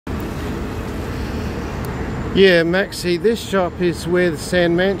Yeah, Maxi, this shop is where the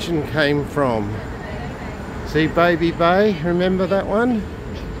Sand Mansion came from. See Baby Bay, remember that one?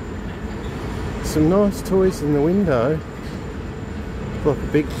 Some nice toys in the window. Like a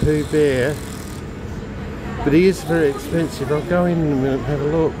big Pooh Bear. But he is very expensive. I'll go in a minute and have a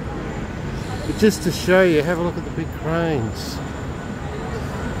look. But just to show you, have a look at the big cranes.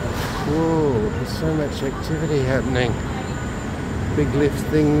 Whoa, there's so much activity happening. Big lift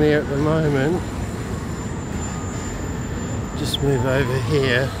thing there at the moment. Just move over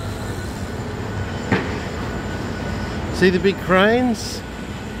here. See the big cranes?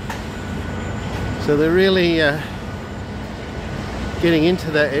 So they're really getting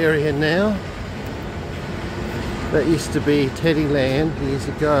into that area now. That used to be Teddyland years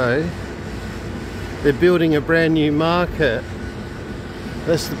ago. They're building a brand new market.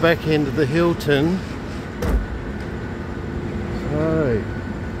 That's the back end of the Hilton. So,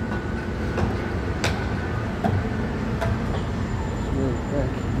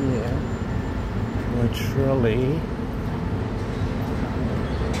 back here, my trolley.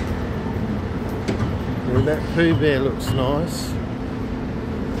 Yeah, that Pooh Bear looks nice.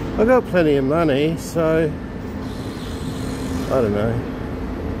 I've got plenty of money, so I don't know.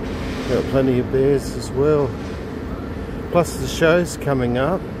 Got plenty of bears as well. Plus the show's coming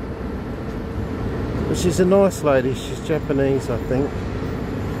up. But she's a nice lady, she's Japanese I think.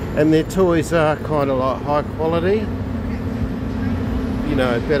 And their toys are kind of like high quality. You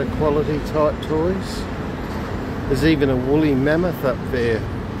know, better quality type toys. There's even a woolly mammoth up there.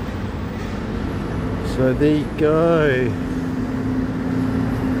 So there you go.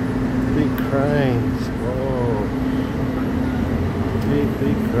 Big cranes. Oh.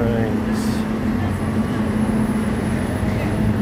 Big cranes.